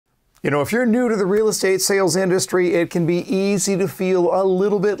You know, if you're new to the real estate sales industry, it can be easy to feel a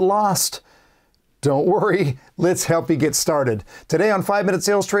little bit lost. Don't worry, let's help you get started. Today on 5-Minute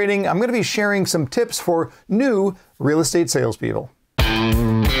Sales Training, I'm going to be sharing some tips for new real estate salespeople.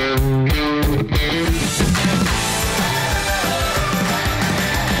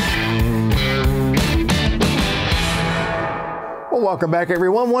 Well, welcome back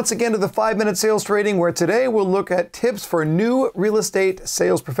everyone once again to the 5-Minute Sales Training, where today we'll look at tips for new real estate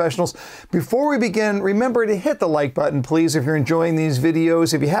sales professionals. Before we begin, remember to hit the like button, please, if you're enjoying these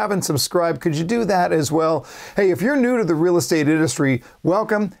videos. If you haven't subscribed, could you do that as well? Hey, if you're new to the real estate industry,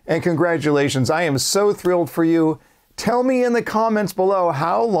 welcome and congratulations. I am so thrilled for you. Tell me in the comments below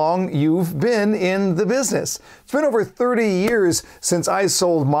how long you've been in the business. It's been over 30 years since I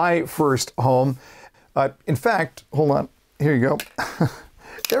sold my first home. In fact, hold on. Here you go.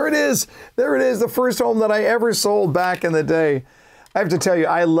 There it is. There it is. The first home that I ever sold back in the day. I have to tell you,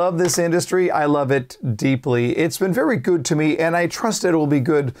 I love this industry. I love it deeply. It's been very good to me, and I trust it will be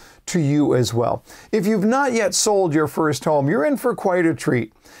good to you as well. If you've not yet sold your first home, you're in for quite a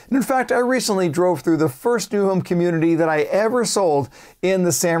treat. And in fact, I recently drove through the first new home community that I ever sold in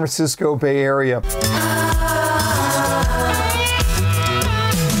the San Francisco Bay Area.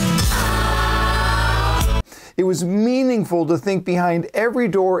 It was meaningful to think behind every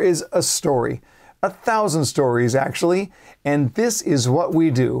door is a story, 1,000 stories actually, and this is what we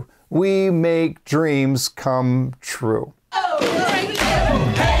do. We make dreams come true. Oh,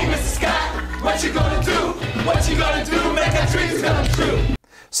 hey, Mr. Scott, what you gonna do? What you gonna do to make our dreams come true?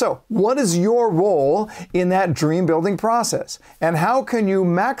 So, what is your role in that dream building process? And how can you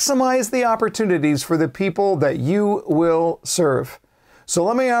maximize the opportunities for the people that you will serve? So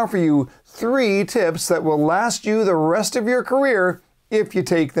let me offer you 3 tips that will last you the rest of your career if you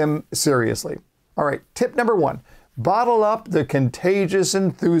take them seriously. All right, tip number 1, bottle up the contagious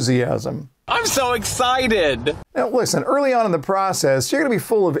enthusiasm. I'm so excited. Now listen, early on in the process, you're gonna be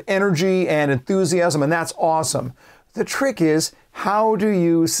full of energy and enthusiasm, and that's awesome. The trick is, how do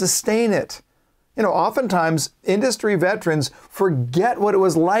you sustain it? You know, oftentimes industry veterans forget what it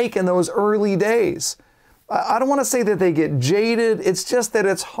was like in those early days. I don't want to say that they get jaded, it's just that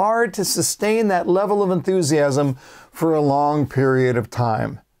it's hard to sustain that level of enthusiasm for a long period of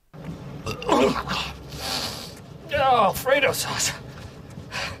time. Oh, Alfredo sauce.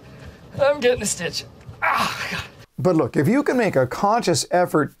 I'm getting a stitch. Oh, God. But look, if you can make a conscious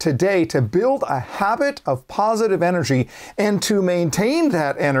effort today to build a habit of positive energy and to maintain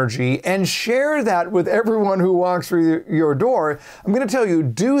that energy and share that with everyone who walks through your door, I'm going to tell you,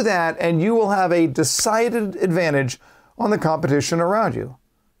 do that and you will have a decided advantage on the competition around you.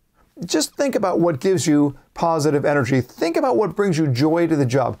 Just think about what gives you positive energy. Think about what brings you joy to the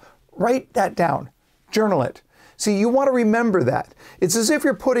job. Write that down. Journal it. See, you want to remember that. It's as if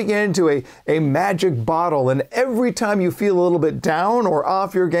you're putting it into a magic bottle, and every time you feel a little bit down or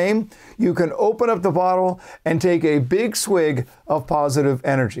off your game, you can open up the bottle and take a big swig of positive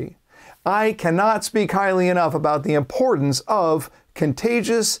energy. I cannot speak highly enough about the importance of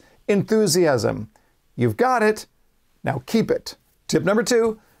contagious enthusiasm. You've got it. Now keep it. Tip number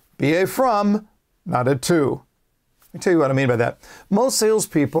 2, be a from, not a to. Let me tell you what I mean by that. Most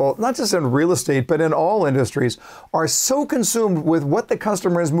salespeople, not just in real estate, but in all industries, are so consumed with what the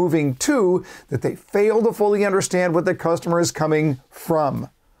customer is moving to that they fail to fully understand what the customer is coming from.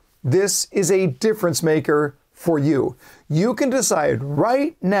 This is a difference maker for you. You can decide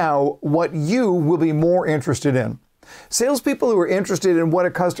right now what you will be more interested in. Salespeople who are interested in what a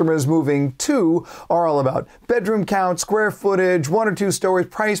customer is moving to are all about bedroom count, square footage, 1 or 2 stories,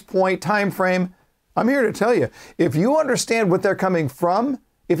 price point, time frame. I'm here to tell you, if you understand what they're coming from,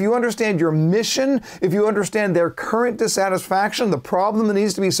 if you understand your mission, if you understand their current dissatisfaction, the problem that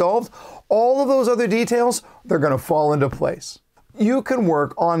needs to be solved, all of those other details, they're going to fall into place. You can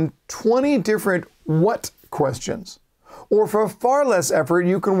work on 20 different what questions, or for far less effort,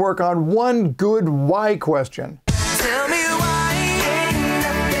 you can work on one good why question. Tell me why ain't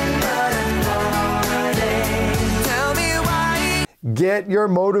nothing but a holiday. Tell me why. Get your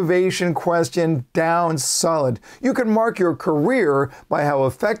motivation question down solid. You can mark your career by how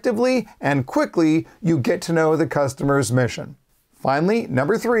effectively and quickly you get to know the customer's mission. Finally,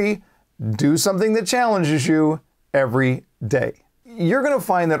 number 3, do something that challenges you every day. You're going to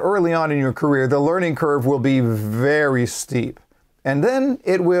find that early on in your career, the learning curve will be very steep, and then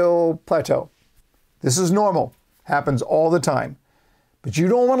it will plateau. This is normal, happens all the time, but you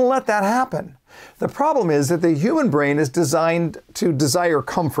don't want to let that happen. The problem is that the human brain is designed to desire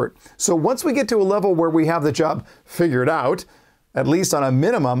comfort. So once we get to a level where we have the job figured out, at least on a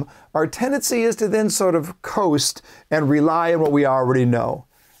minimum, our tendency is to then sort of coast and rely on what we already know.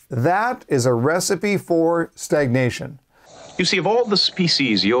 That is a recipe for stagnation. You see, of all the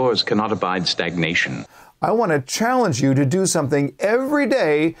species, yours cannot abide stagnation. I want to challenge you to do something every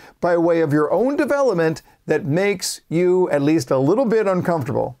day by way of your own development that makes you at least a little bit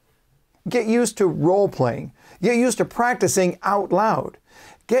uncomfortable. Get used to role-playing. Get used to practicing out loud.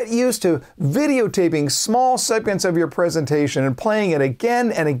 Get used to videotaping small segments of your presentation and playing it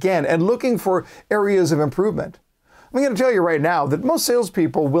again and again and looking for areas of improvement. I'm going to tell you right now that most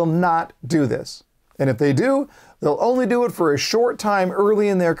salespeople will not do this. And if they do, they'll only do it for a short time early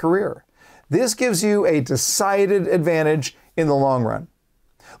in their career. This gives you a decided advantage in the long run.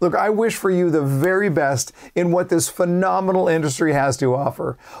 Look, I wish for you the very best in what this phenomenal industry has to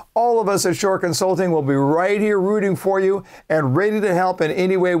offer. All of us at Shore Consulting will be right here rooting for you and ready to help in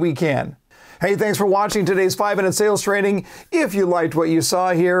any way we can. Hey, thanks for watching today's 5-Minute Sales Training. If you liked what you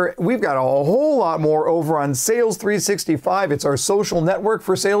saw here, we've got a whole lot more over on Sales 365. It's our social network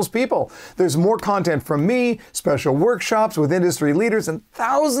for salespeople. There's more content from me, special workshops with industry leaders, and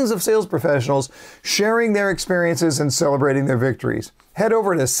thousands of sales professionals sharing their experiences and celebrating their victories. Head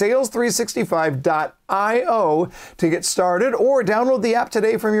over to sales365.io to get started or download the app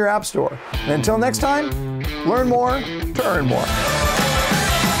today from your app store. And until next time, learn more to earn more.